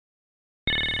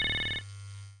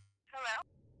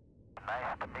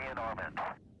Nice to be in orbit.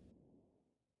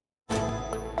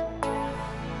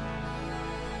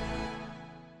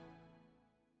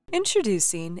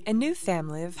 Introducing a new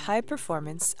family of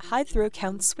high-performance,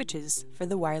 high-throw-count switches for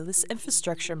the wireless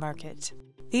infrastructure market.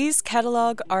 These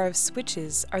catalog RF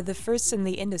switches are the first in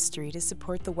the industry to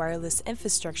support the wireless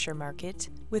infrastructure market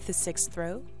with a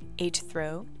 6-throw,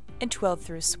 8-throw, and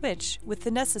 12-throw switch with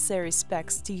the necessary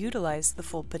specs to utilize the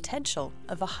full potential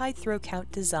of a high-throw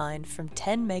count design from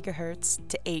 10 MHz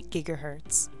to 8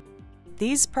 GHz.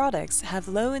 These products have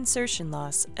low insertion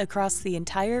loss across the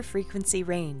entire frequency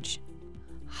range,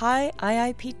 high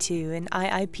IIP2 and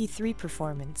IIP3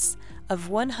 performance of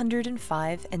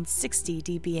 105 and 60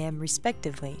 dBm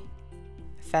respectively,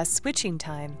 fast switching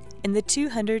time in the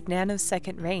 200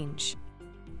 nanosecond range,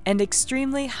 and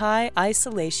extremely high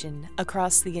isolation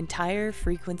across the entire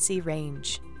frequency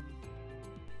range.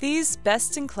 These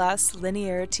best-in-class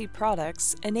linearity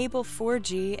products enable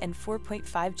 4G and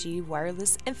 4.5G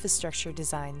wireless infrastructure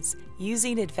designs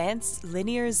using advanced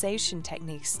linearization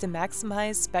techniques to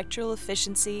maximize spectral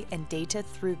efficiency and data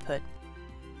throughput.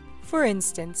 For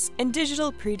instance, in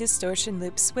digital pre-distortion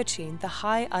loop switching, the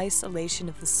high isolation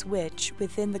of the switch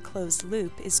within the closed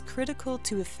loop is critical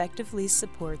to effectively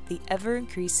support the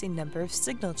ever-increasing number of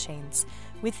signal chains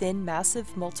within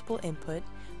massive multiple input,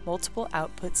 multiple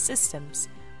output systems,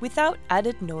 without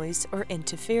added noise or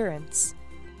interference.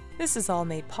 This is all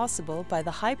made possible by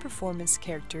the high-performance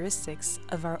characteristics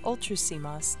of our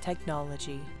UltraCMOS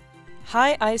technology.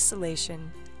 High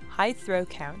isolation, high throw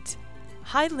count,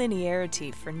 high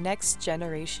linearity for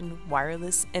next-generation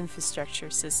wireless infrastructure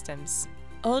systems.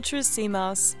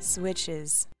 UltraCMOS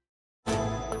switches.